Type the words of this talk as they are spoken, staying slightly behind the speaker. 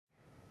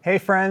Hey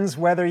friends,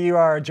 whether you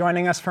are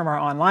joining us from our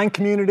online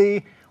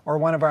community or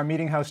one of our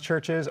meeting house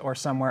churches or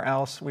somewhere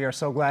else, we are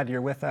so glad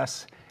you're with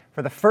us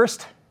for the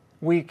first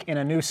week in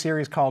a new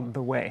series called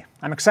The Way.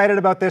 I'm excited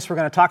about this. We're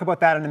going to talk about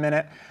that in a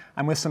minute.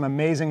 I'm with some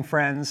amazing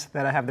friends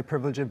that I have the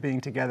privilege of being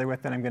together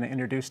with that I'm going to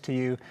introduce to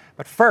you.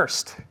 But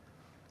first,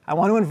 I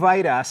want to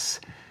invite us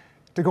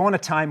to go on a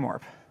time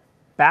warp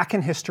back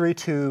in history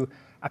to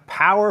a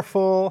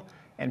powerful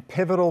and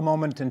pivotal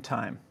moment in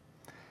time.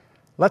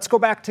 Let's go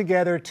back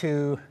together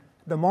to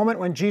the moment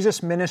when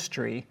Jesus'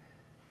 ministry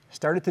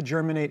started to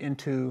germinate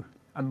into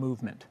a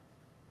movement.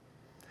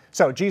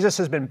 So Jesus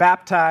has been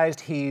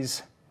baptized.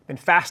 He's been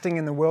fasting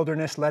in the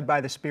wilderness, led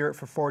by the Spirit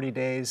for 40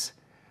 days.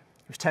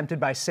 He was tempted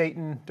by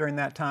Satan during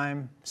that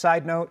time.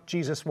 Side note,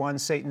 Jesus 1,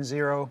 Satan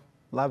 0.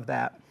 Love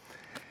that.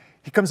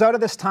 He comes out of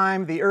this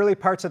time. The early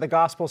parts of the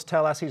Gospels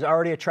tell us he's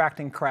already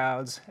attracting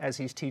crowds as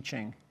he's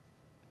teaching.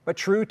 But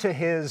true to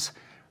his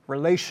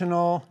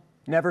relational,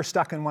 never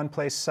stuck in one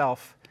place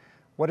self,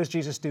 what does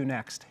Jesus do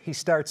next? He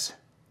starts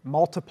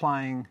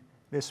multiplying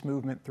this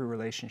movement through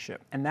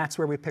relationship. And that's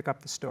where we pick up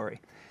the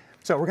story.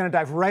 So we're going to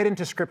dive right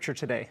into Scripture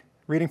today,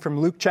 reading from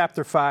Luke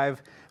chapter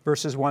 5,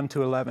 verses 1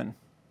 to 11.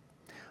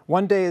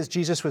 One day as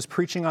Jesus was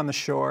preaching on the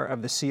shore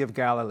of the Sea of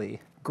Galilee,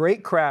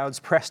 great crowds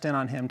pressed in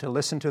on him to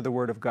listen to the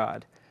word of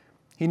God.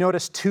 He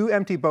noticed 2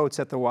 empty boats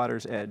at the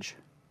water's edge,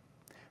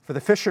 for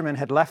the fishermen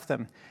had left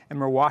them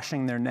and were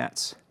washing their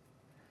nets.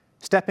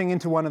 Stepping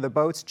into one of the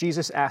boats,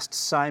 Jesus asked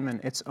Simon,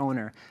 its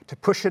owner, to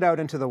push it out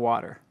into the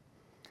water.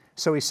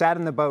 So he sat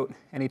in the boat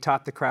and he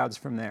taught the crowds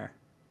from there.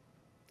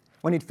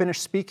 When he'd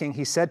finished speaking,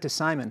 he said to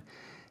Simon,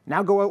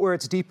 "Now go out where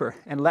it's deeper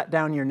and let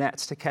down your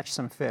nets to catch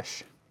some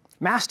fish."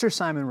 "Master,"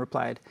 Simon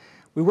replied,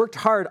 "we worked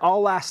hard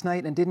all last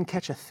night and didn't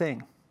catch a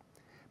thing.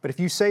 But if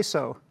you say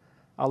so,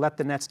 I'll let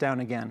the nets down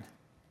again."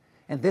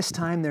 And this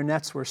time their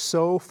nets were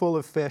so full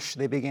of fish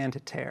they began to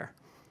tear.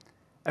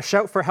 A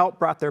shout for help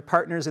brought their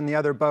partners in the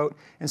other boat,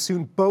 and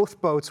soon both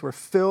boats were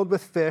filled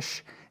with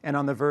fish and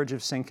on the verge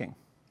of sinking.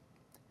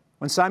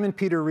 When Simon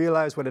Peter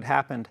realized what had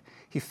happened,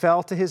 he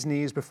fell to his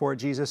knees before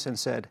Jesus and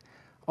said,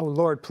 "Oh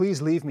Lord,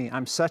 please leave me.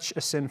 I'm such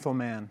a sinful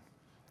man."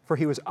 For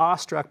he was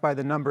awestruck by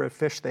the number of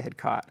fish they had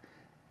caught,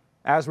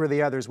 as were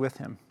the others with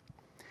him.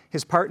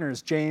 His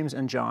partners, James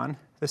and John,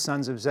 the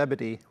sons of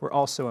Zebedee, were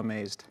also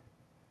amazed.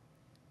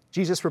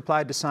 Jesus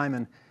replied to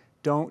Simon,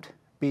 "Don't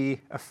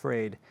be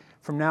afraid.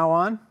 From now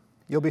on,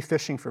 you'll be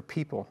fishing for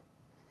people."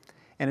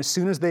 And as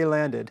soon as they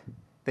landed,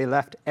 they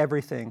left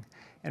everything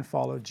and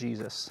followed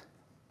Jesus.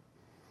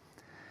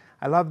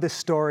 I love this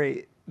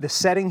story. The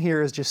setting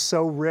here is just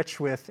so rich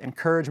with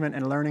encouragement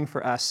and learning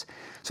for us.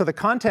 So the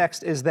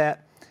context is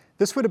that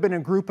this would have been a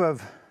group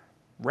of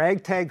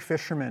ragtag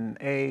fishermen,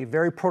 a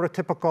very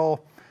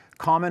prototypical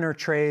commoner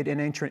trade in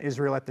ancient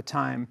Israel at the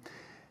time.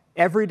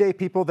 Everyday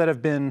people that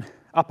have been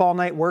up all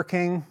night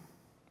working.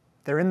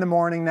 They're in the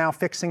morning now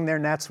fixing their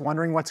nets,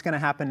 wondering what's going to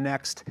happen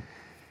next.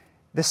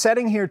 The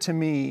setting here to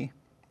me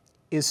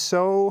is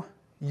so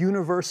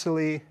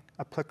universally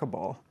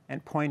applicable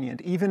and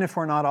poignant, even if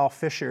we're not all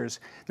fishers.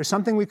 There's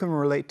something we can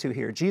relate to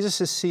here. Jesus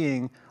is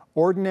seeing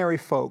ordinary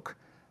folk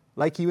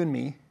like you and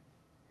me.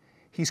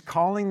 He's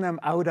calling them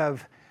out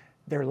of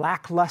their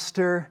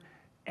lackluster,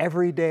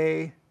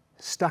 everyday,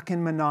 stuck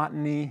in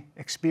monotony,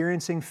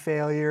 experiencing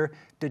failure,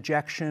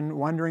 dejection,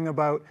 wondering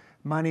about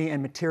money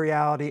and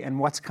materiality and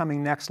what's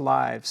coming next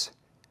lives,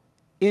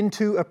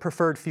 into a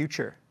preferred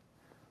future.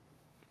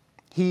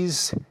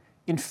 He's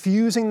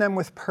infusing them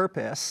with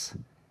purpose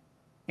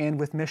and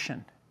with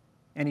mission.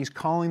 And he's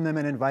calling them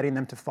and inviting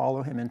them to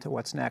follow him into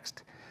what's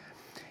next.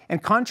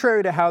 And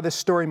contrary to how this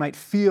story might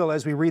feel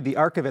as we read the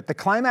arc of it, the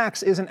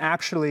climax isn't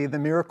actually the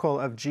miracle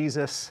of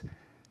Jesus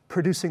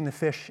producing the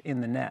fish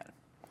in the net.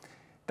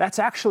 That's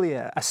actually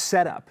a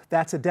setup.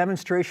 That's a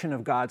demonstration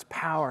of God's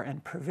power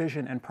and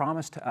provision and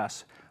promise to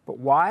us. But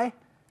why?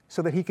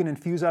 So that he can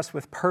infuse us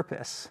with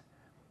purpose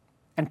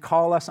and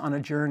call us on a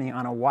journey,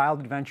 on a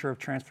wild adventure of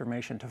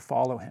transformation to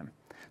follow him.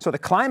 So the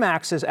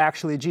climax is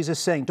actually Jesus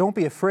saying, "Don't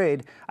be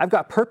afraid. I've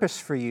got purpose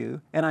for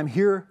you, and I'm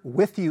here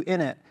with you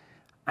in it.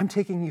 I'm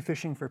taking you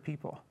fishing for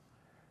people.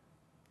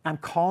 I'm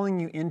calling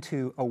you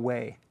into a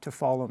way to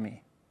follow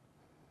me."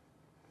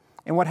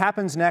 And what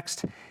happens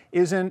next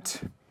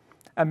isn't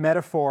a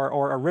metaphor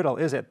or a riddle,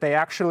 is it? They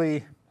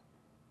actually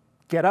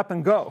get up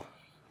and go.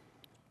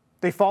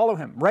 They follow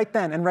him right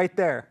then and right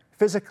there,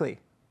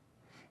 physically.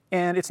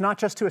 And it's not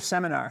just to a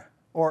seminar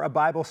or a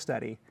Bible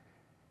study.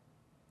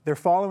 They're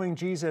following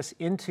Jesus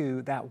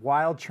into that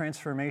wild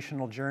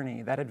transformational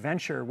journey, that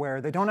adventure where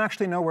they don't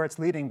actually know where it's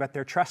leading, but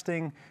they're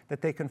trusting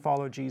that they can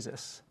follow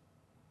Jesus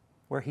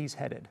where he's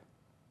headed.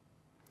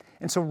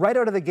 And so right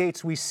out of the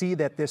gates, we see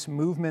that this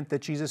movement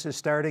that Jesus is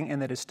starting and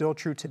that is still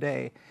true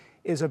today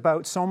is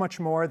about so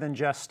much more than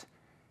just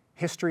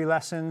history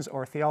lessons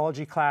or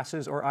theology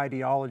classes or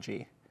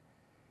ideology.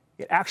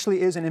 It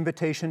actually is an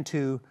invitation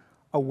to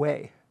a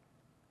way,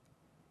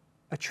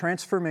 a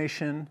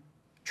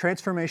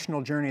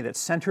transformational journey that's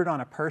centered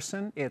on a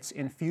person, it's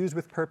infused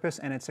with purpose,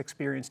 and it's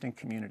experienced in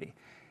community.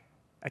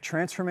 A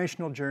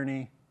transformational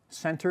journey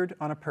centered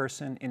on a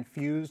person,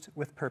 infused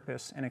with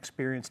purpose, and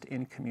experienced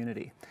in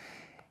community.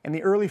 And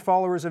the early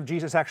followers of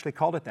Jesus actually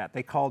called it that.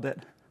 They called it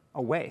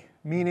a way,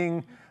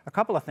 meaning a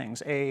couple of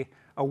things. A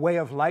way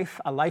of life,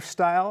 a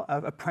lifestyle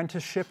of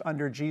apprenticeship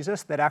under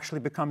Jesus that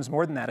actually becomes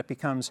more than that. It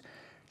becomes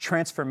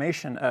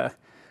transformation,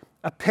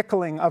 a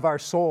pickling of our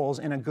souls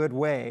in a good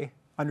way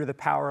under the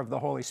power of the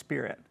Holy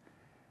Spirit.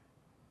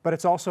 But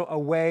it's also a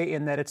way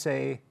in that it's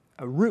a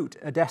route,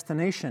 a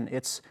destination.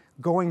 It's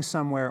going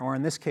somewhere, or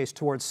in this case,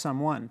 towards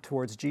someone,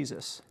 towards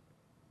Jesus.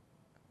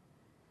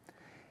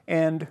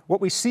 And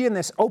what we see in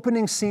this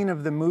opening scene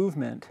of the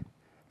movement,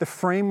 the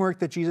framework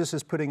that Jesus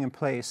is putting in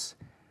place,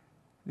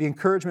 the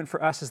encouragement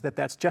for us is that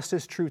that's just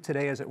as true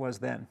today as it was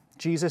then.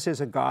 Jesus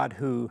is a God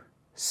who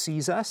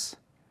sees us.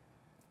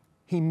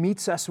 He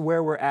meets us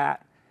where we're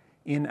at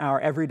in our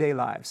everyday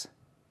lives.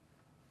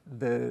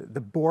 The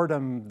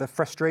boredom, the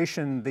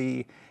frustration,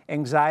 the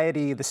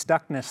anxiety, the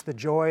stuckness, the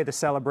joy, the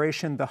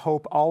celebration, the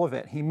hope, all of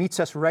it. He meets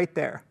us right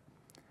there.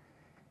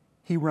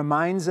 He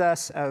reminds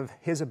us of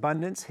His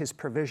abundance, His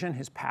provision,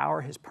 His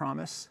power, His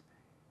promise.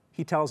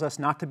 He tells us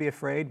not to be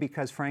afraid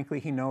because, frankly,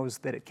 He knows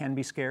that it can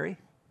be scary.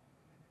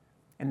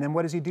 And then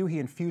what does He do? He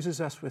infuses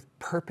us with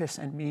purpose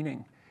and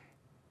meaning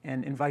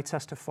and invites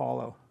us to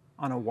follow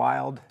on a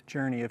wild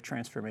journey of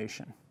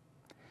transformation.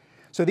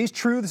 So these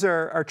truths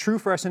are true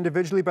for us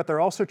individually, but they're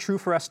also true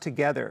for us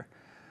together.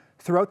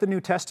 Throughout the New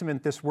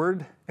Testament, this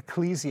word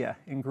ecclesia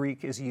in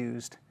Greek is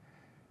used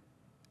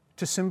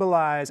to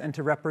symbolize and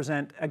to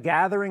represent a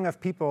gathering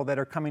of people that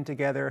are coming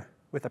together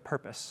with a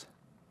purpose.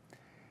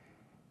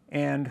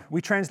 And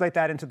we translate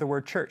that into the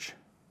word church.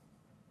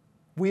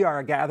 We are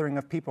a gathering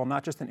of people,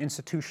 not just an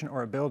institution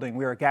or a building.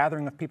 We are a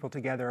gathering of people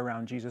together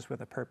around Jesus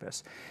with a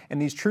purpose.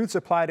 And these truths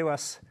apply to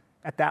us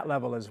at that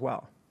level as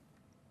well.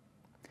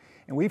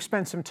 And we've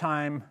spent some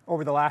time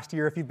over the last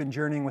year, if you've been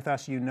journeying with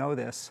us, you know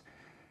this,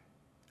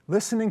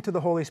 listening to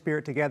the Holy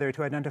Spirit together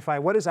to identify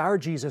what is our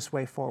Jesus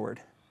way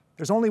forward.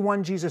 There's only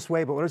one Jesus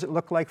way, but what does it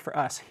look like for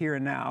us here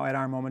and now at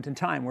our moment in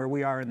time where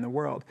we are in the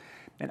world?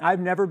 And I've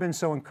never been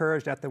so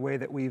encouraged at the way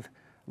that we've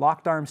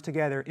locked arms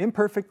together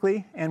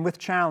imperfectly and with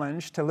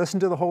challenge to listen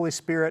to the Holy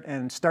Spirit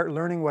and start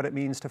learning what it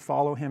means to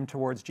follow Him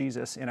towards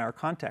Jesus in our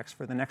context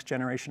for the next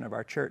generation of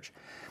our church.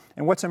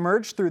 And what's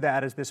emerged through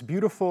that is this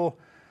beautiful,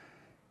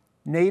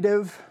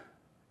 native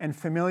and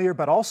familiar,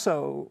 but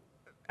also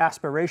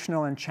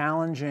aspirational and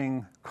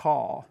challenging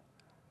call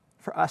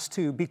for us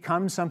to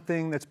become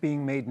something that's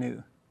being made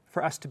new,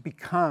 for us to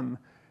become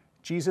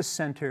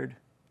Jesus-centered,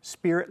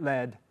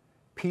 Spirit-led,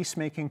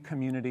 peacemaking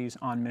communities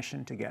on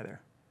mission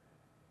together.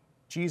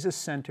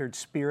 Jesus-centered,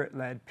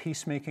 Spirit-led,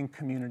 peacemaking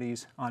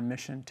communities on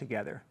mission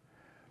together.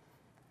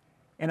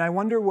 And I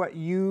wonder what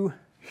you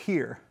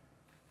hear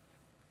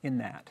in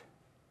that.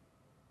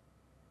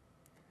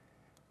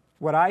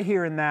 What I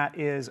hear in that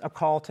is a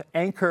call to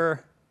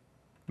anchor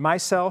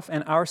myself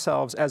and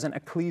ourselves as an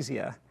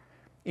ecclesia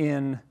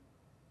in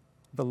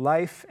the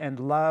life and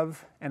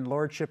love and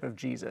lordship of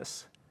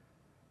Jesus,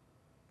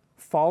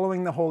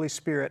 following the Holy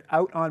Spirit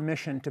out on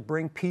mission to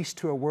bring peace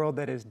to a world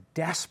that is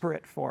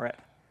desperate for it,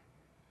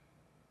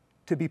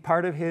 to be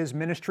part of His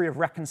ministry of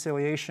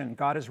reconciliation.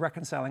 God is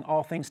reconciling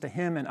all things to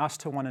Him and us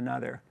to one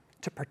another,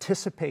 to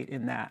participate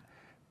in that,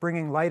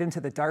 bringing light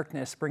into the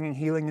darkness, bringing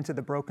healing into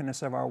the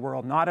brokenness of our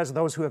world, not as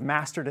those who have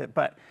mastered it,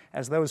 but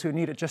as those who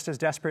need it just as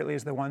desperately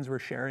as the ones we're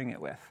sharing it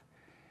with.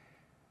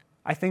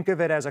 I think of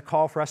it as a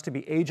call for us to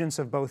be agents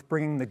of both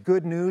bringing the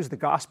good news, the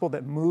gospel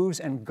that moves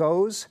and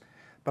goes,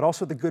 but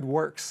also the good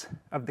works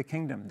of the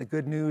kingdom, the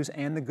good news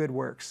and the good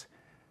works.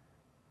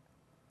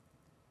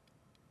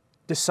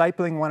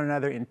 Discipling one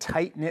another in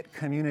tight-knit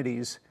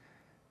communities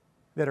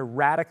that are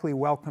radically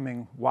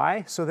welcoming.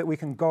 Why? So that we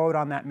can go out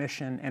on that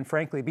mission and,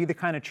 frankly, be the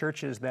kind of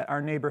churches that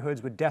our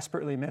neighborhoods would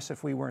desperately miss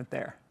if we weren't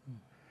there.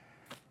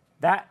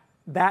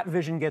 That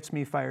vision gets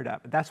me fired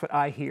up. That's what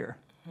I hear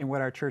in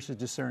what our church has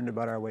discerned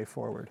about our way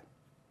forward.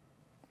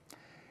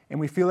 And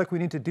we feel like we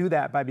need to do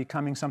that by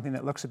becoming something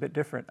that looks a bit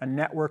different, a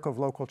network of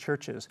local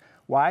churches.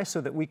 Why?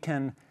 So that we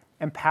can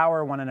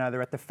empower one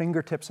another at the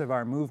fingertips of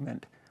our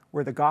movement,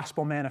 where the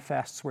gospel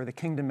manifests, where the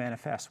kingdom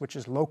manifests, which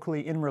is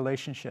locally in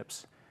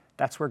relationships.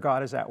 That's where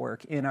God is at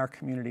work, in our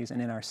communities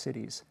and in our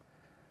cities.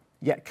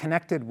 Yet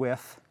connected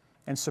with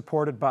and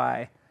supported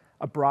by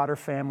a broader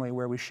family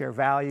where we share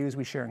values,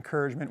 we share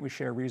encouragement, we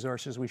share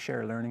resources, we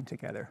share learning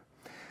together.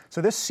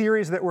 So this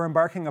series that we're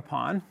embarking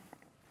upon,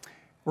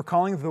 we're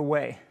calling The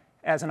Way,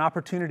 as an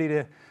opportunity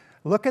to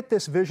look at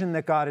this vision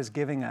that God is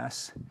giving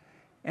us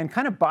and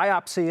kind of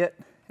biopsy it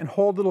and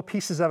hold little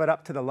pieces of it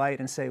up to the light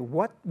and say,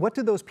 what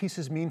do those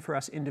pieces mean for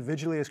us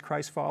individually as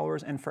Christ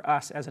followers and for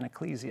us as an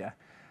ecclesia,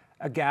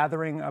 a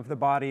gathering of the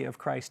body of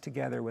Christ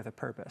together with a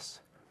purpose?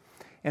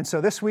 And so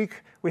this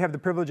week, we have the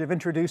privilege of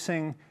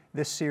introducing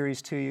this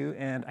series to you,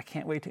 and I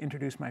can't wait to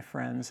introduce my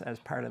friends as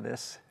part of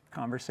this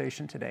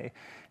conversation today.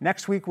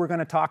 Next week, we're going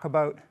to talk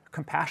about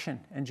compassion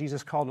and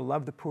Jesus' call to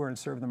love the poor and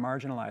serve the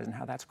marginalized and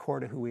how that's core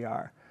to who we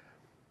are.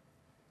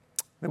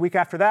 The week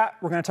after that,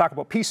 we're going to talk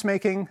about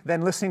peacemaking,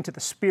 then listening to the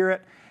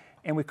Spirit,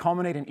 And we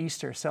culminate in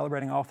Easter,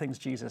 celebrating all things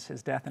Jesus,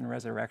 his death and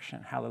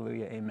resurrection.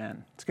 Hallelujah,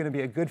 amen. It's going to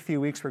be a good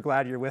few weeks. We're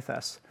glad you're with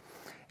us.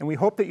 And we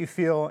hope that you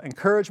feel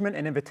encouragement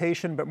and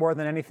invitation, but more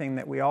than anything,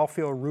 that we all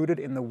feel rooted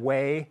in the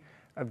way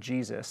of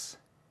Jesus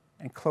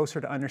and closer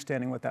to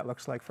understanding what that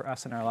looks like for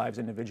us in our lives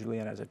individually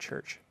and as a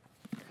church.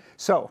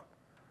 So,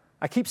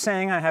 I keep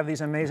saying I have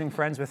these amazing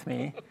friends with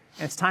me,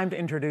 and it's time to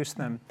introduce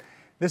them.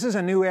 This is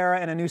a new era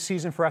and a new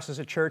season for us as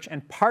a church,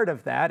 and part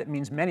of that, it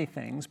means many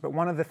things, but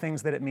one of the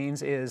things that it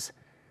means is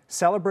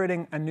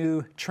celebrating a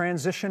new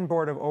transition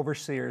board of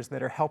overseers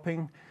that are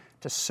helping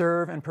to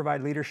serve and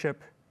provide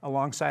leadership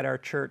alongside our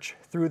church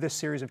through this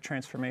series of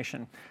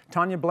transformation.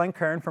 Tanya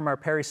Blenkarn from our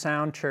Parry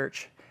Sound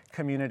Church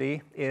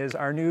community is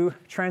our new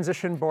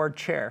transition board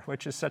chair,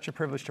 which is such a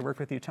privilege to work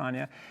with you,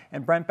 Tanya.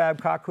 And Brent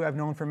Babcock, who I've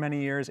known for many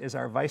years, is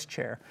our vice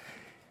chair.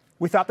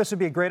 We thought this would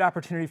be a great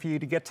opportunity for you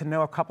to get to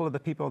know a couple of the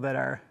people that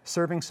are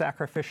serving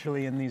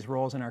sacrificially in these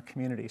roles in our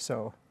community.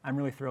 So I'm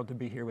really thrilled to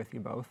be here with you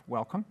both.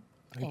 Welcome.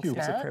 Thank you.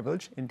 It's a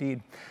privilege,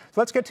 indeed.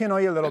 So let's get to know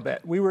you a little bit.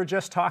 We were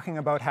just talking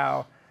about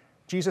how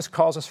Jesus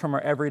calls us from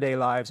our everyday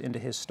lives into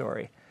his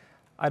story.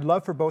 I'd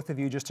love for both of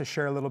you just to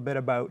share a little bit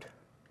about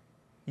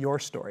your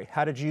story.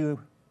 How did you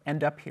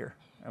end up here?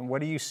 And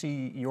what do you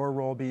see your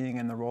role being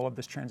and the role of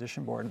this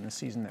transition board in the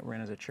season that we're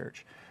in as a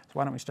church? So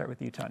why don't we start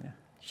with you, Tanya?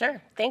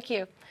 Sure, thank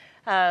you.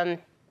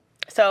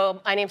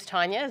 So my name's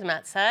Tanya, as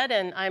Matt said,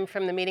 and I'm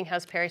from the Meeting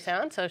House Parry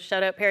Sound, so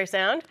shout out Parry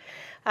Sound.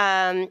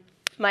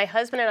 My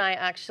husband and I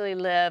actually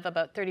live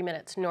about 30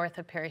 minutes north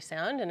of Parry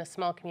Sound in a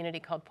small community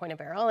called Point of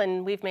Arrel,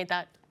 and we've made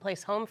that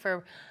place home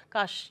for,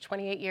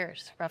 28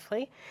 years,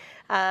 roughly.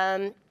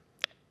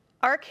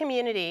 Our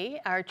community,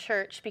 our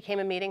church, became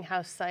a meeting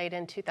house site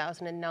in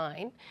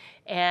 2009.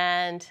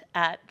 And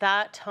at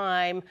that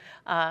time,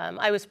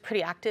 I was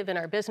pretty active in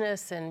our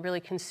business and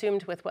really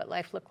consumed with what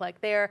life looked like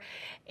there.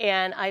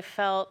 And I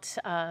felt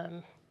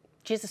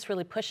Jesus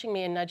really pushing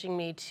me and nudging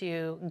me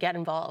to get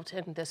involved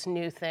in this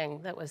new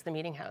thing that was the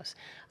meeting house,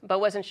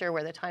 but wasn't sure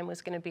where the time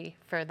was going to be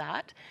for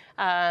that.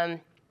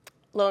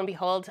 Lo and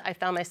behold, I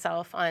found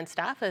myself on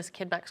staff as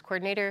KidMax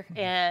coordinator,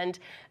 and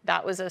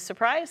that was a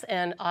surprise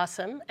and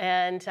awesome,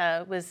 and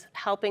was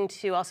helping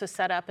to also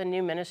set up a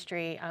new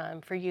ministry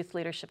for youth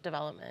leadership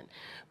development,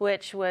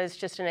 which was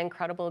just an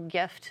incredible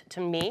gift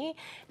to me,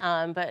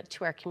 but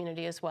to our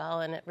community as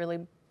well, and it really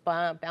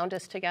bound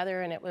us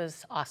together, and it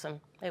was awesome.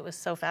 It was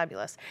so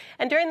fabulous.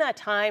 And during that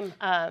time,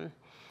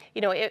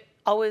 it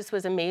always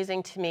was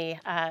amazing to me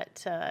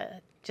at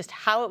just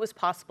how it was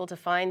possible to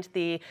find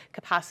the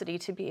capacity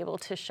to be able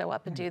to show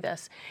up and do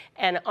this.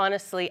 And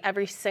honestly,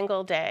 every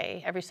single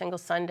day, every single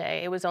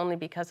Sunday, it was only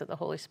because of the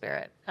Holy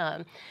Spirit.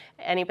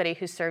 Anybody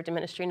who's served in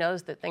ministry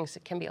knows that things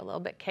can be a little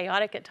bit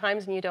chaotic at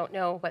times, and you don't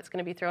know what's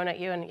going to be thrown at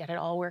you, and yet it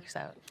all works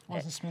out.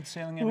 Wasn't smooth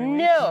sailing every week?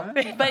 No,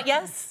 but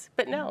yes,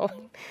 but no.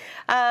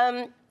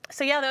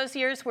 So yeah, those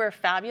years were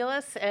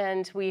fabulous,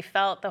 and we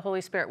felt the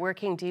Holy Spirit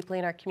working deeply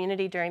in our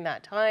community during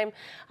that time.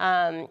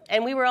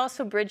 And we were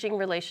also bridging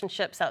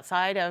relationships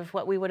outside of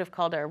what we would have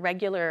called our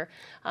regular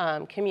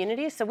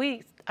communities. So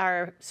we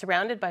are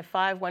surrounded by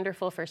 5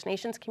 wonderful First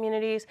Nations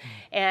communities,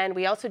 and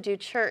we also do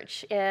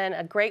church in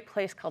a great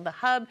place called The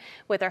Hub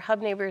with our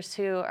Hub neighbors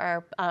who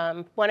are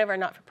one of our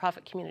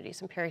not-for-profit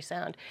communities in Parry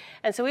Sound.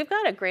 And so we've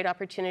got a great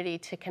opportunity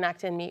to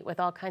connect and meet with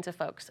all kinds of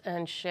folks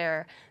and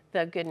share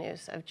the good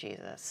news of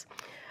Jesus.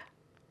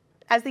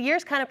 As the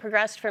years kind of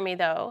progressed for me,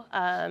 though,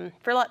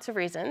 for lots of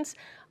reasons,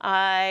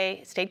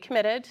 I stayed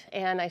committed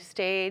and I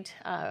stayed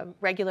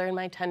regular in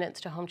my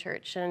attendance to home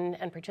church and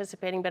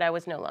participating, but I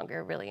was no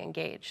longer really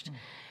engaged.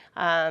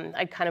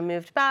 I kind of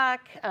moved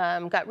back,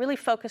 got really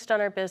focused on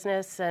our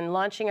business and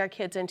launching our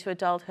kids into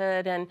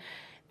adulthood, and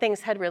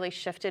things had really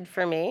shifted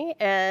for me,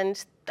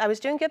 and I was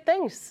doing good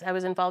things. I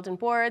was involved in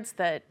boards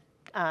that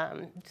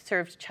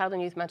served child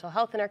and youth mental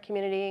health in our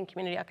community and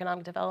community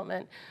economic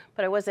development,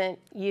 but I wasn't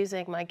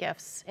using my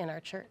gifts in our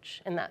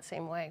church in that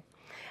same way.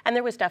 And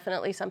there was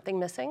definitely something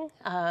missing.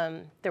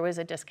 There was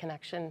a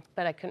disconnection,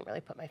 but I couldn't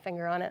really put my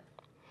finger on it.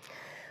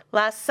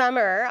 Last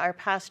summer, our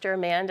pastor,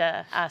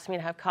 Amanda, asked me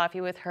to have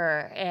coffee with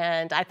her,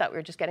 and I thought we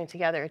were just getting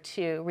together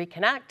to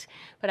reconnect,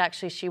 but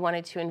actually she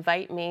wanted to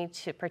invite me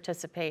to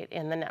participate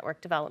in the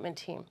network development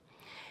team.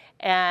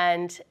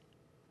 And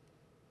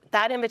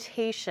that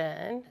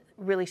invitation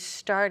really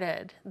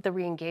started the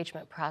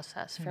re-engagement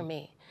process for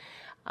me.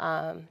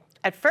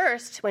 At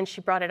first, when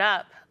she brought it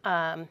up,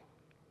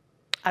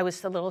 I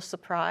was a little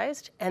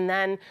surprised, and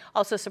then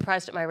also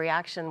surprised that my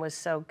reaction was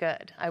so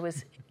good. I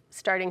was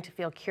starting to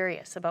feel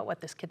curious about what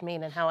this could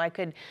mean and how I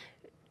could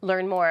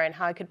learn more and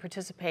how I could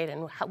participate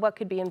and what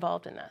could be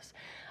involved in this.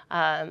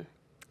 And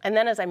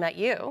then as I met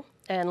you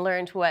and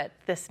learned what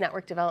this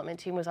network development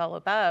team was all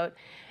about,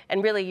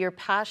 and really your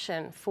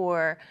passion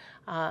for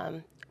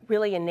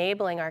really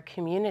enabling our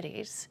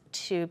communities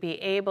to be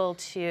able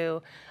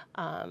to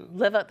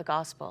live out the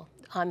gospel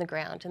on the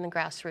ground, in the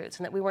grassroots,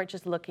 and that we weren't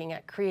just looking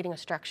at creating a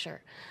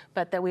structure,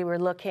 but that we were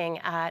looking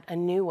at a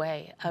new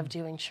way of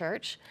doing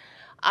church.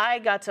 I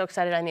got so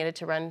excited I needed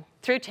to run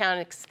through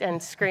town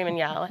and scream and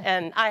yell,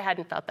 and I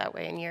hadn't felt that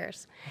way in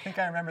years. I think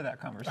I remember that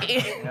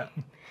conversation. Yeah.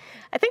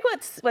 I think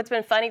what's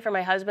been funny for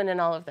my husband in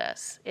all of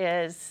this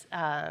is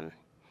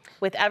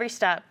with every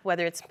step,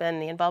 whether it's been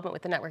the involvement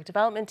with the network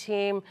development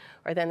team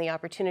or then the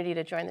opportunity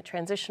to join the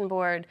transition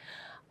board,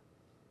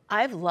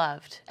 I've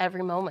loved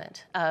every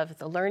moment of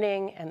the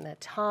learning and the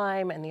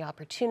time and the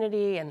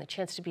opportunity and the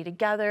chance to be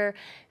together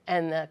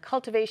and the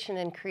cultivation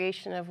and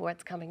creation of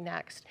what's coming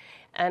next.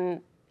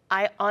 And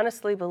I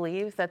honestly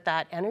believe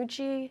that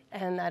energy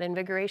and that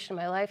invigoration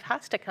in my life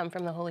has to come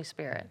from the Holy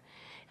Spirit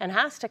and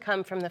has to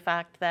come from the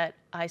fact that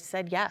I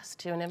said yes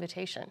to an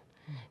invitation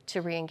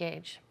to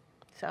re-engage.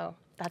 So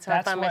that's how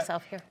I found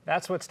myself here.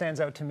 That's what stands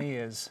out to me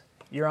is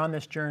you're on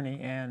this journey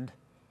and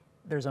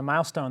there's a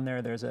milestone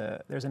there. There's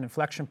an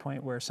inflection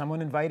point where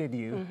someone invited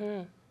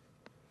you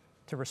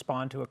to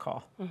respond to a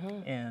call.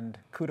 And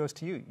kudos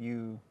to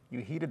you. You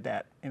heeded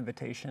that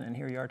invitation and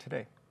here you are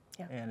today.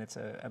 Yeah. And it's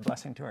a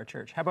blessing to our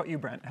church. How about you,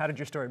 Brent? How did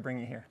your story bring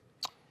you here?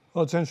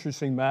 Well, it's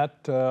interesting,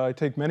 Matt. I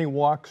take many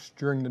walks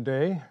during the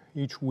day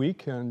each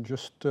week, and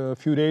just a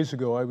few days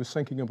ago I was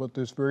thinking about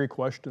this very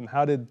question: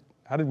 how did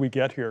we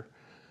get here?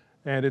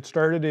 And it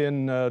started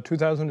in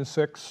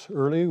 2006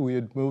 early. We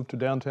had moved to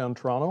downtown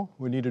Toronto.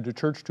 We needed a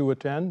church to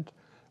attend.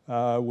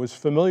 Was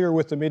familiar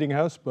with the meeting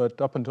house, but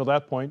up until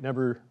that point,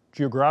 never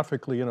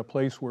geographically in a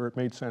place where it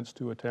made sense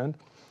to attend.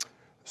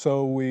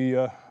 So we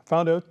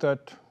found out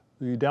that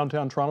the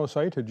downtown Toronto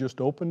site had just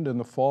opened in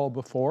the fall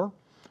before.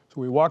 So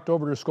we walked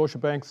over to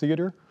Scotiabank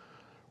Theatre.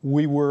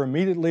 We were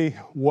immediately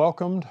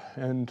welcomed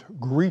and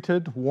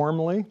greeted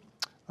warmly.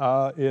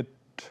 It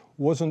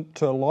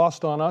wasn't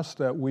lost on us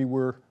that we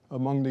were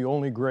among the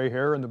only gray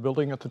hair in the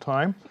building at the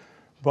time,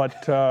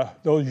 but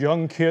those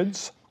young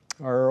kids,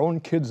 our own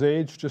kids'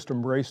 age, just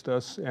embraced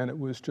us, and it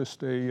was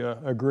just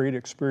a great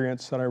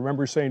experience. And I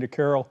remember saying to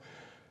Carol,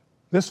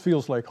 this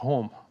feels like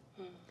home.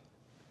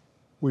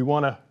 We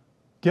want to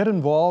get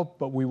involved,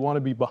 but we want to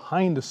be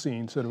behind the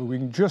scenes, so that we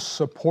can just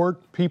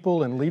support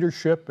people and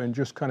leadership and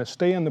just kind of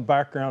stay in the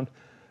background.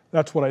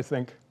 That's what I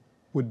think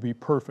would be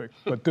perfect,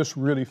 but this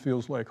really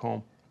feels like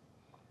home.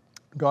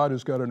 God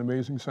has got an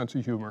amazing sense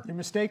of humor. Your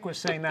mistake was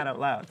saying that out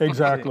loud.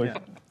 Exactly, Yeah.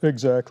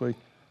 exactly.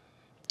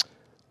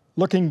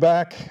 Looking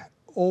back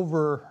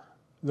over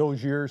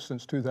those years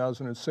since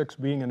 2006,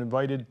 being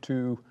invited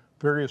to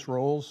various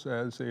roles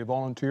as a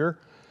volunteer,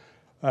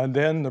 and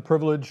then the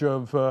privilege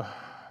of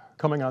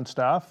coming on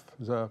staff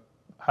as a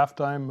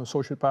half-time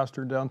associate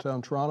pastor in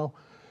downtown Toronto,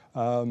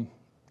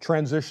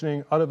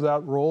 transitioning out of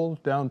that role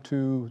down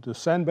to the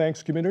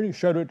Sandbanks community.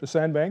 Shout out to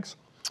Sandbanks.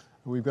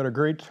 We've got a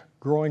great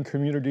growing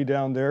community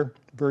down there,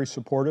 very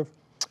supportive.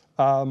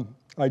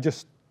 I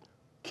just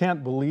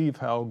can't believe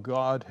how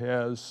God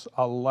has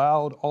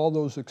allowed all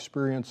those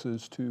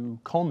experiences to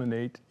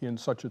culminate in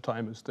such a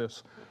time as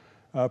this.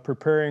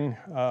 Preparing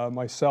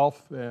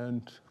myself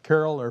and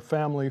Carol, our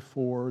family,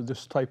 for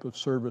this type of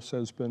service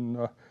has been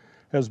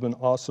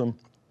awesome.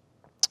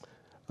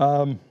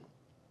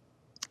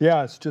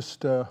 Yeah, it's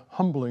just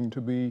humbling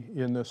to be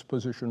in this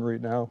position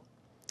right now.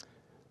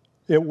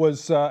 It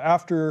was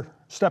after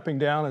stepping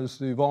down as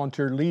the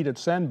volunteer lead at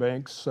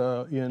Sandbanks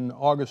in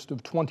August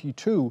of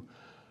 22,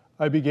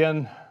 I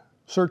began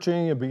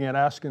searching and began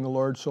asking the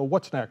Lord, so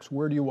what's next?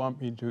 Where do you want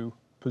me to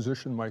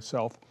position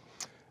myself?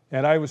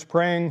 And I was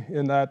praying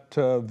in that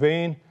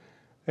vein,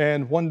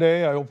 and one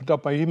day I opened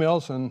up my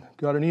emails and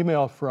got an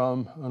email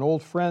from an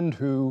old friend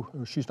who,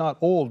 she's not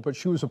old, but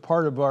she was a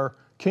part of our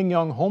King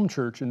Young Home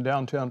Church in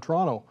downtown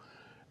Toronto.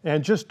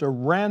 And just a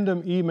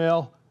random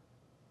email,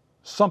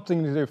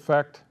 something to the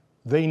effect,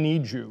 they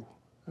need you.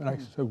 And I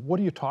said, what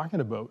are you talking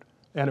about?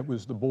 And it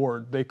was the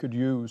board. They could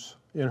use,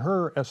 in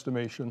her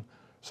estimation,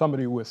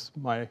 somebody with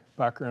my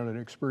background and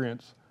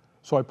experience.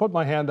 So I put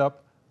my hand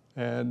up,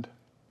 and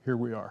here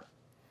we are.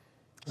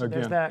 So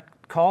there's that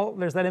call,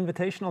 there's that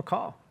invitational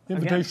call.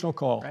 Invitational again,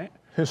 call. Right?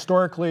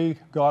 Historically,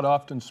 God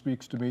often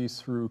speaks to me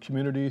through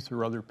community,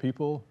 through other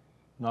people,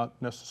 not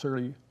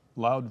necessarily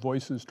loud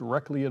voices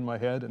directly in my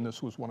head, and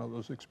this was one of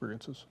those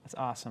experiences. That's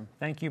awesome.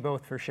 Thank you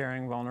both for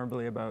sharing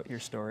vulnerably about your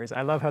stories.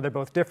 I love how they're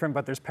both different,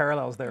 but there's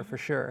parallels there for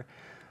sure.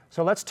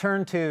 So let's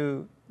turn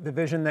to the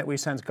vision that we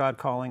sense God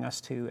calling us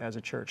to as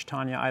a church.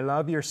 Tanya, I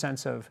love your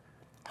sense of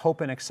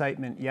hope and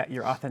excitement, yet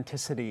your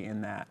authenticity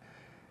in that.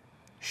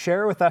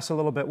 Share with us a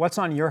little bit, what's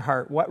on your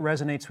heart? What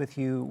resonates with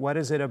you? What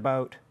is it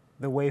about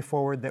the way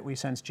forward that we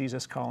sense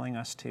Jesus calling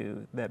us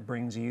to that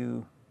brings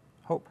you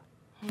hope?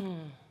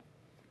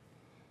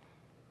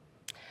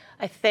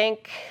 I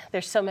think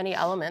there's so many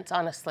elements,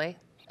 honestly,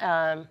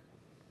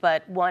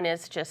 but one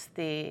is just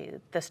the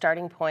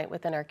starting point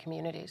within our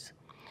communities.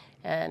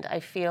 And I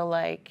feel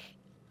like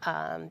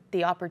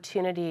the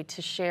opportunity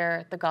to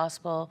share the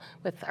gospel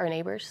with our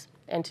neighbors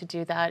and to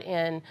do that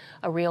in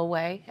a real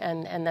way,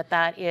 and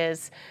that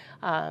is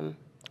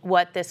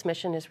what this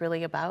mission is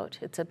really about.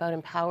 It's about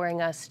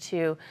empowering us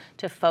to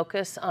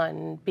focus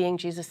on being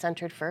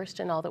Jesus-centered first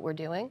in all that we're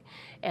doing,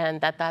 and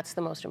that's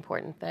the most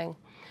important thing.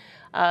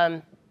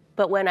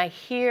 But when I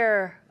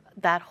hear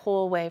that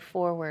whole way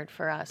forward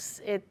for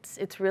us.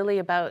 It's really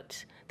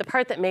about, the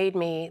part that made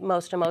me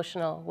most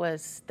emotional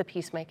was the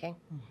peacemaking.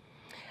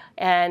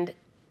 And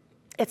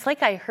it's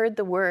like I heard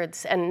the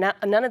words, and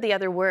none of the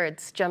other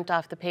words jumped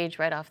off the page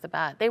right off the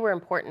bat. They were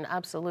important,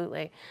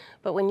 absolutely.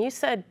 But when you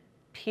said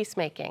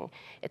peacemaking,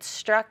 it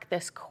struck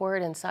this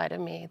chord inside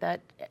of me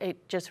that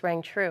it just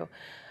rang true.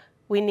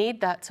 We need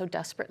that so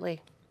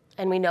desperately,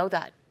 and we know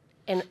that,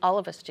 and all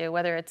of us do,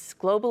 whether it's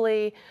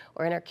globally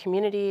or in our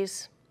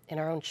communities, in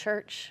our own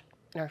church,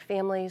 in our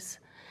families.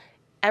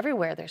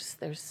 Everywhere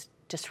there's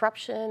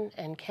disruption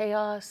and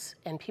chaos,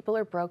 and people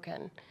are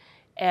broken.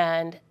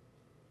 And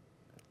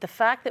the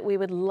fact that we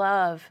would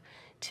love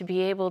to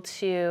be able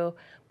to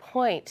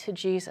point to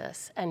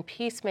Jesus and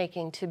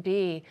peacemaking to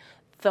be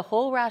the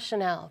whole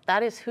rationale,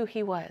 that is who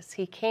he was.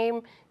 He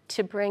came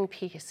to bring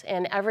peace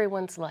in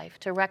everyone's life,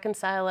 to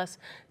reconcile us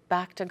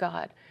back to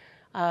God,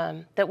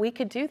 that we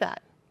could do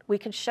that. We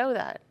could show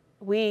that.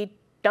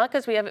 Not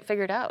because we have it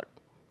figured out.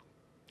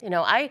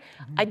 I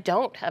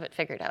don't have it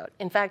figured out.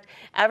 In fact,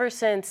 ever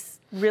since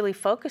really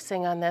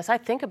focusing on this, I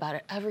think about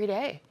it every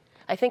day.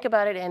 I think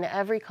about it in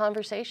every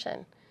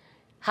conversation.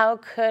 How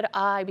could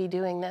I be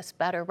doing this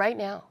better right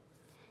now?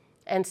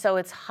 And so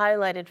it's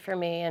highlighted for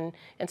me in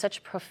such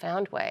a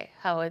profound way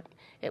how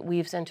it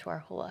weaves into our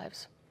whole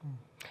lives.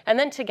 And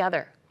then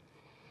together.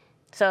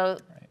 So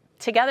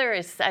together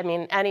is,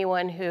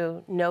 anyone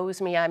who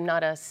knows me, I'm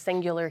not a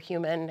singular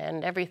human,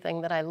 and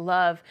everything that I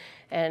love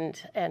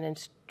and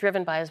is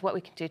driven by is what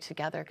we can do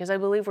together, because I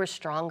believe we're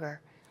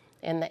stronger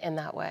in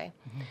that way.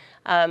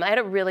 I had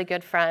a really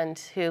good friend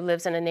who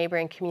lives in a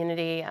neighboring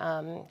community,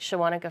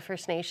 Shawanaga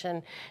First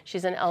Nation.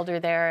 She's an elder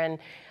there,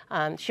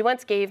 and she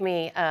once gave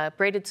me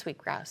braided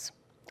sweetgrass.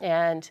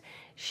 And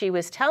she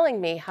was telling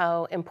me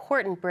how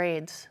important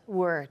braids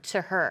were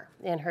to her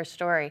in her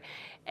story.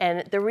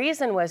 And the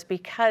reason was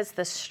because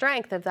the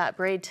strength of that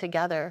braid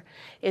together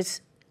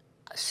is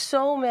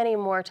so many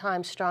more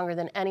times stronger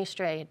than any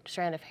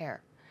strand of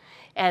hair.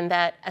 And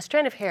that a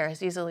strand of hair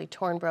is easily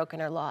torn,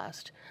 broken, or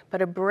lost.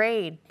 But a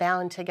braid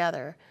bound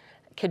together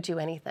could do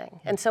anything.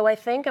 And so I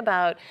think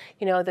about,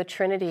 the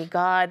Trinity,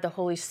 God, the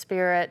Holy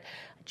Spirit,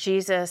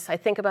 Jesus. I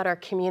think about our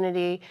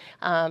community.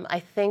 I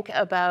think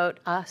about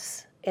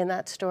us in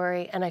that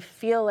story. And I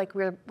feel like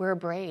we're a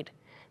braid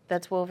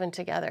that's woven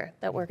together,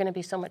 that we're going to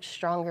be so much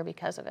stronger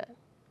because of it.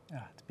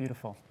 Yeah, it's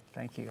beautiful.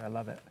 Thank you. I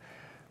love it.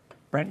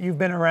 Brent, you've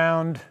been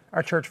around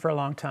our church for a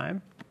long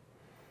time.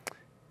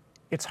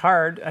 It's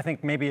hard, I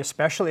think maybe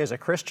especially as a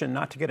Christian,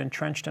 not to get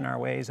entrenched in our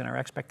ways and our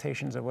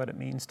expectations of what it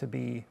means to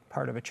be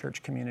part of a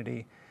church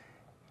community.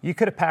 You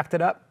could have packed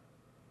it up,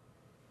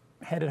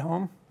 headed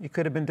home. You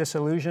could have been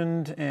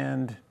disillusioned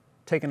and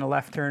taken a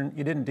left turn.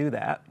 You didn't do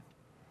that.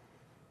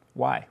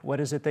 Why? What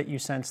is it that you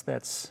sense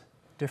that's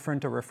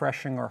different or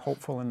refreshing or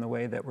hopeful in the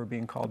way that we're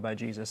being called by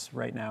Jesus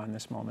right now in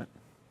this moment?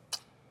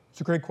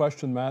 It's a great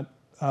question, Matt.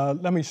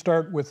 Let me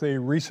start with a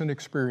recent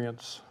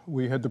experience.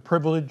 We had the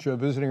privilege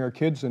of visiting our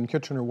kids in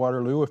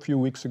Kitchener-Waterloo a few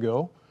weeks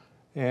ago,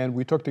 and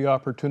we took the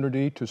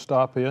opportunity to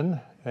stop in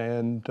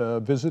and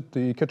visit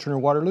the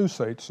Kitchener-Waterloo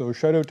site. So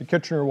shout out to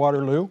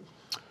Kitchener-Waterloo.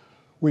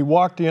 We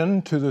walked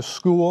into the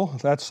school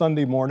that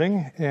Sunday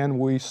morning, and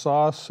we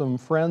saw some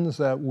friends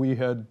that we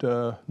had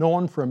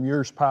known from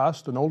years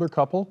past, an older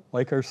couple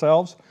like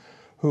ourselves,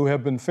 who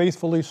have been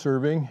faithfully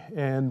serving,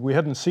 and we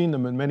hadn't seen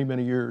them in many,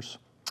 many years.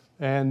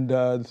 And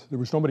there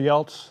was nobody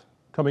else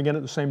coming in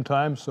at the same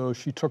time, so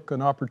she took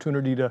an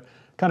opportunity to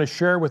kind of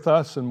share with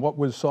us and what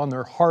was on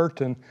their heart,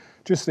 and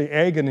just the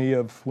agony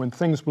of when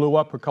things blew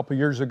up a couple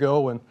years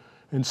ago,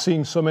 and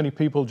seeing so many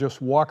people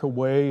just walk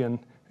away, and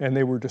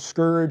they were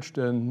discouraged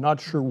and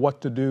not sure what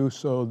to do.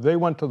 So they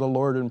went to the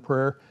Lord in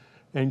prayer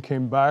and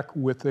came back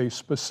with a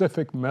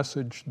specific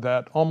message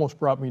that almost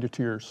brought me to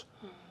tears.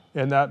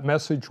 And that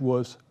message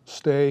was,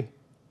 stay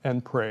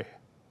and pray.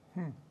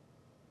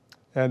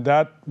 And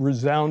that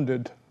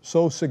resounded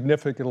so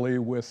significantly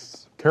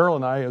with Carol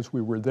and I as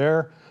we were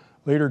there,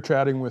 later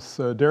chatting with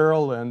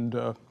Daryl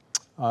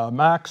and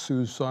Max,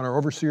 who's on our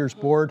overseers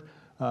board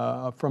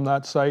from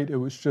that site. It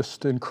was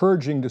just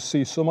encouraging to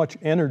see so much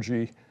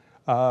energy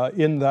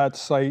in that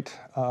site,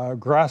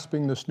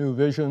 grasping this new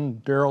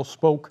vision. Daryl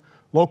spoke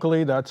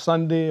locally that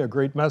Sunday, a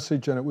great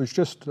message, and it was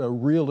just a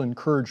real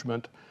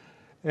encouragement.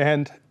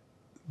 And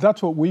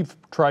that's what we've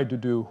tried to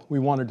do. We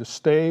wanted to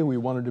stay, we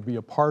wanted to be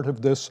a part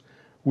of this.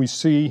 We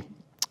see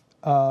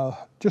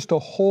just a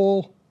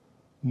whole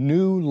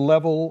new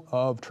level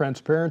of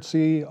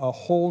transparency, a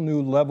whole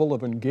new level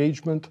of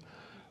engagement.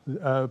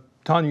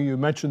 Tanya, you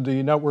mentioned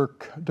the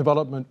network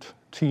development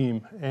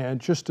team, and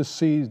just to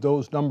see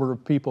those number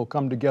of people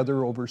come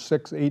together over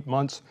 6-8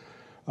 months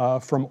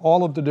from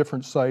all of the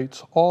different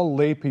sites, all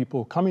lay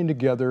people coming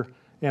together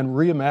and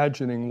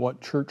reimagining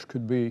what church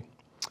could be.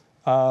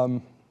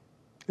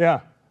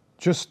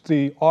 Just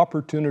the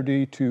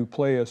opportunity to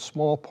play a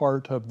small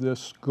part of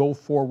this go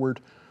forward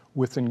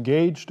with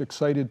engaged,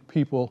 excited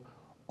people,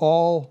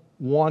 all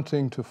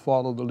wanting to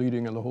follow the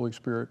leading of the Holy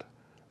Spirit.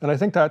 And I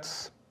think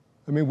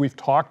we've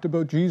talked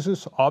about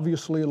Jesus,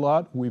 obviously, a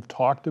lot. We've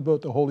talked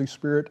about the Holy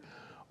Spirit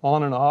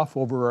on and off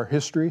over our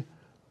history,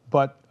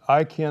 but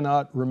I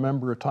cannot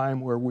remember a time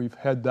where we've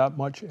had that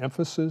much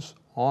emphasis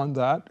on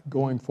that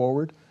going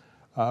forward.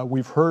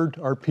 We've heard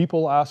our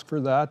people ask for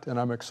that, and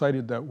I'm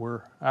excited that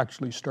we're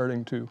actually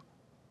starting to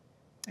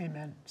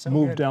Amen. So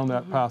move good. down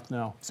that path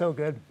now. So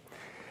good.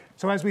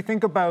 So as we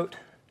think about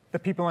the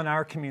people in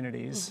our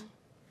communities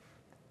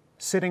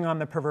sitting on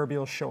the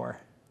proverbial shore,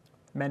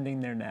 mending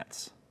their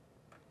nets,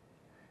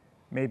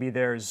 maybe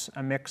there's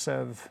a mix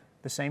of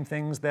the same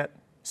things that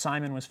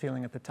Simon was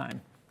feeling at the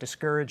time: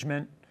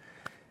 discouragement,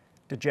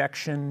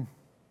 dejection.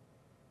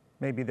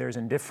 Maybe there's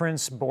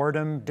indifference,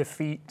 boredom,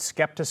 defeat,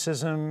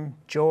 skepticism,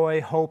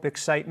 joy, hope,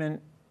 excitement,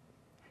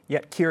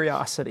 yet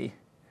curiosity.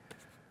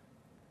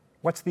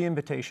 What's the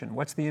invitation?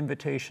 What's the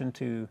invitation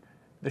to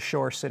the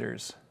shore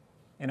sitters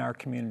in our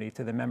community,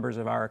 to the members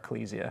of our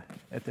ecclesia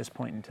at this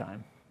point in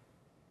time?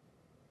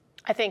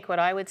 I think what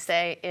I would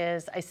say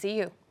is, I see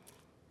you.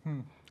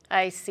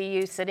 I see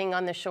you sitting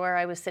on the shore.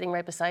 I was sitting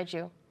right beside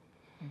you.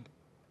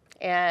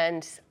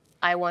 And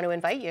I want to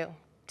invite you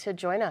to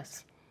join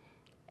us,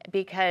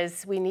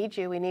 because we need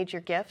you. We need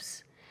your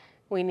gifts.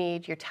 We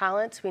need your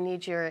talents. We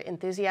need your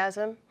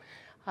enthusiasm.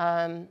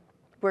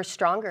 We're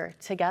stronger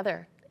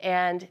together.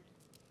 And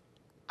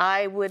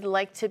I would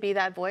like to be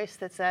that voice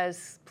that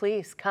says,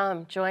 please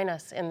come join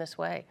us in this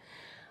way.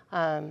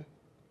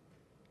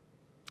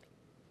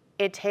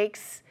 It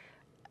takes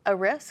a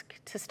risk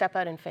to step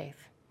out in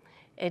faith.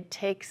 It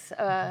takes,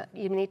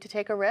 you need to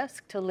take a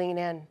risk to lean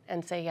in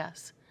and say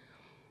yes.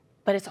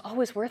 But it's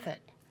always worth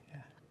it,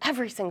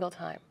 every single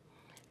time.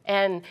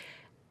 And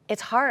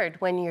it's hard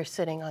when you're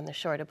sitting on the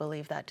shore to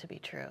believe that to be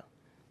true.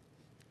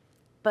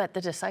 But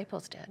the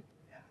disciples did.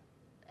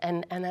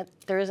 And that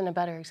there isn't a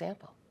better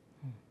example.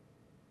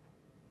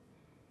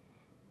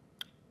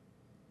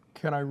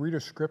 Can I read a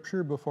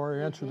scripture before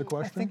I answer the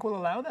question? I think we'll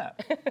allow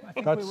that. I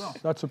think we will.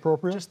 That's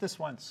appropriate. Just this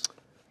once.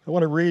 I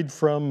want to read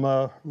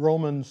from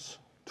Romans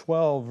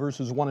 12,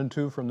 verses 1 and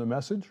 2 from the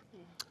Message.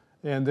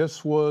 And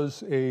this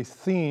was a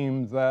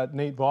theme that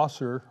Nate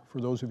Vosser,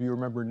 for those of you who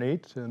remember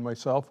Nate and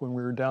myself when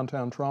we were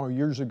downtown Toronto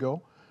years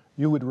ago,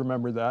 you would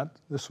remember that.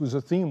 This was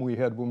a theme we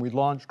had when we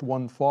launched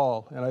One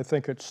Fall, and I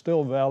think it's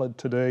still valid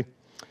today.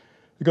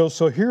 It goes,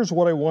 so here's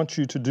what I want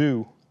you to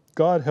do,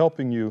 God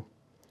helping you.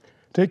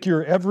 Take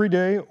your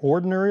everyday,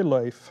 ordinary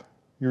life,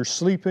 your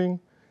sleeping,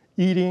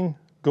 eating,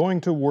 going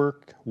to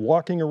work,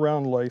 walking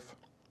around life,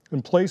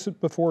 and place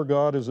it before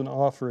God as an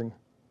offering.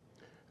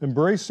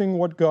 Embracing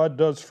what God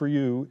does for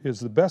you is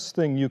the best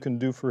thing you can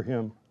do for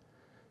Him.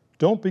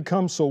 Don't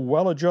become so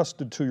well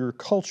adjusted to your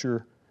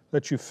culture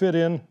that you fit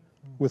in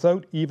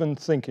without even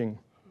thinking.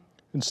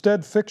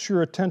 Instead, fix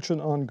your attention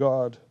on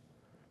God.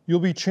 You'll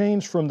be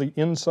changed from the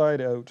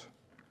inside out.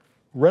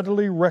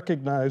 Readily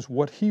recognize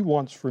what He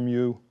wants from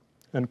you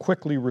and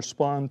quickly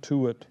respond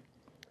to it.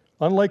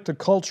 Unlike the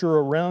culture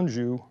around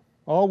you,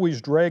 always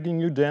dragging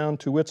you down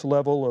to its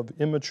level of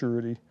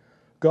immaturity,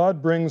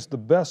 God brings the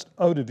best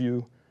out of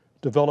you,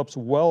 develops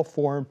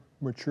well-formed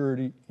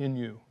maturity in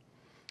you.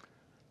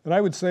 And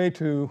I would say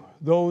to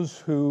those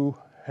who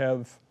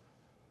have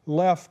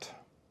left,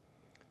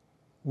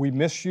 we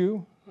miss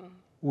you.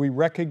 We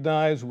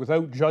recognize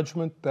without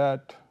judgment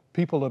that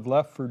people have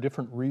left for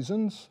different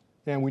reasons,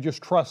 and we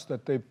just trust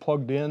that they've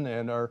plugged in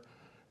and are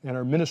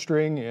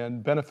ministering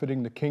and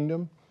benefiting the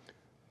kingdom.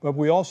 But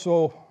we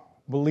also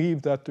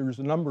believe that there's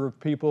a number of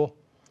people,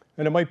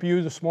 and it might be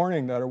you this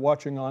morning that are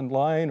watching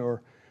online,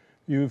 or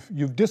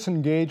you've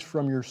disengaged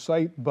from your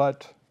site,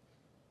 but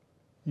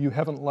you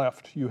haven't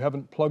left. You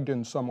haven't plugged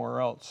in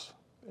somewhere else.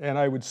 And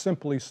I would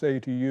simply say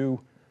to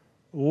you,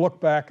 look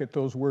back at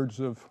those words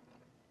of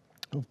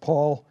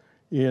Paul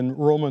in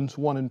Romans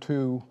 1 and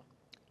 2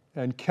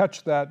 and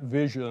catch that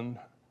vision.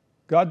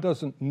 God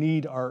doesn't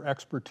need our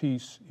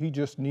expertise. He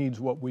just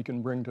needs what we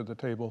can bring to the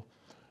table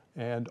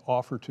and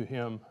offer to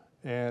Him.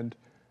 And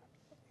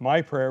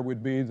my prayer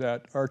would be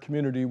that our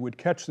community would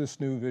catch this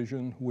new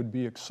vision, would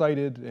be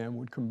excited, and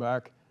would come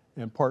back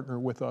and partner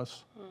with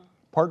us,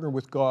 partner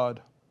with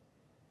God,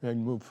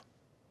 and move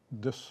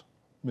this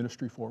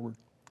ministry forward.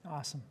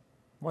 Awesome.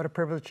 What a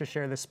privilege to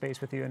share this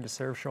space with you and to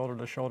serve shoulder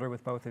to shoulder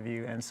with both of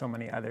you and so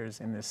many others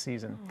in this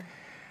season.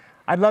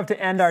 I'd love to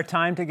end our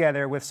time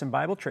together with some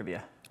Bible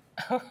trivia.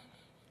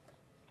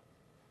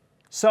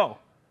 So,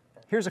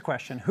 here's a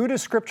question. Who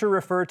does Scripture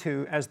refer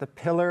to as the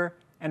pillar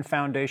and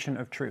foundation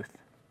of truth?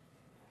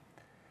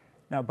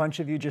 Now, a bunch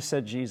of you just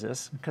said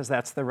Jesus, because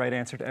that's the right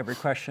answer to every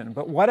question.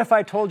 But what if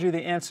I told you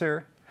the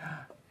answer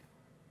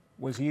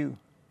was you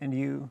and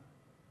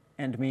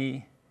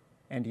me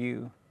and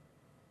you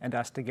and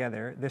us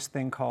together, this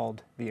thing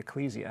called the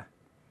ecclesia?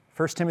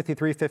 1 Timothy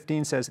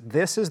 3:15 says,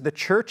 "This is the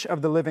church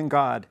of the living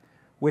God,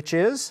 which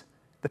is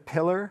the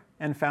pillar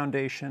and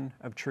foundation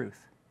of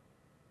truth."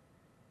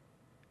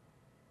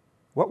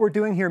 What we're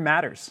doing here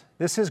matters.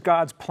 This is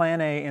God's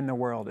plan A in the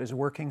world, is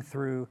working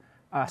through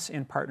us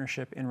in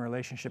partnership, in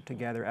relationship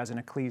together as an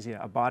ecclesia,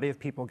 a body of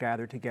people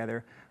gathered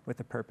together with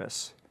a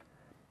purpose.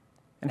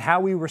 And how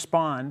we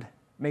respond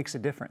makes a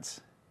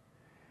difference.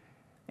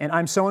 And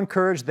I'm so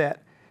encouraged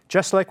that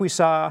Just like we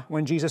saw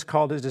when Jesus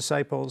called his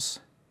disciples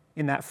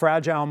in that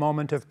fragile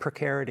moment of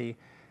precarity,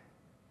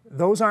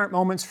 those aren't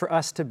moments for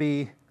us to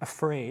be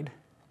afraid.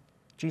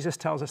 Jesus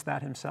tells us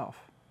that himself.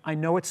 I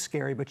know it's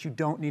scary, but you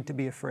don't need to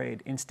be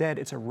afraid. Instead,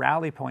 it's a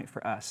rally point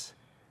for us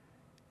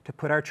to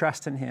put our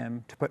trust in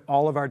him, to put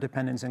all of our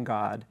dependence in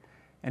God,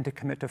 and to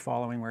commit to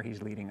following where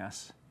he's leading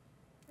us.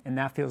 And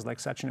that feels like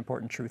such an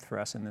important truth for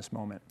us in this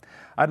moment.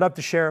 I'd love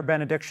to share a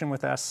benediction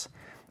with us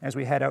as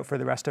we head out for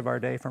the rest of our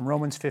day from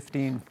Romans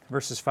 15,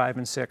 verses 5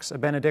 and 6. A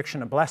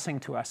benediction, a blessing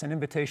to us, an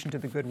invitation to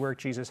the good work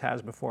Jesus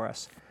has before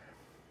us.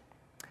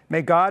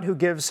 May God, who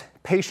gives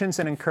patience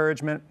and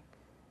encouragement,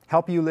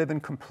 help you live in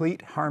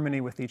complete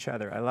harmony with each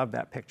other. I love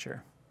that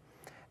picture.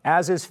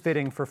 As is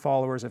fitting for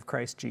followers of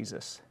Christ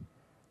Jesus.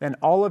 Then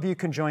all of you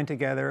can join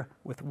together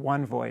with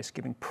one voice,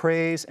 giving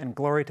praise and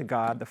glory to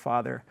God, the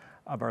Father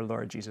of our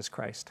Lord Jesus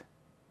Christ.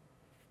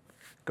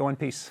 Go in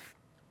peace.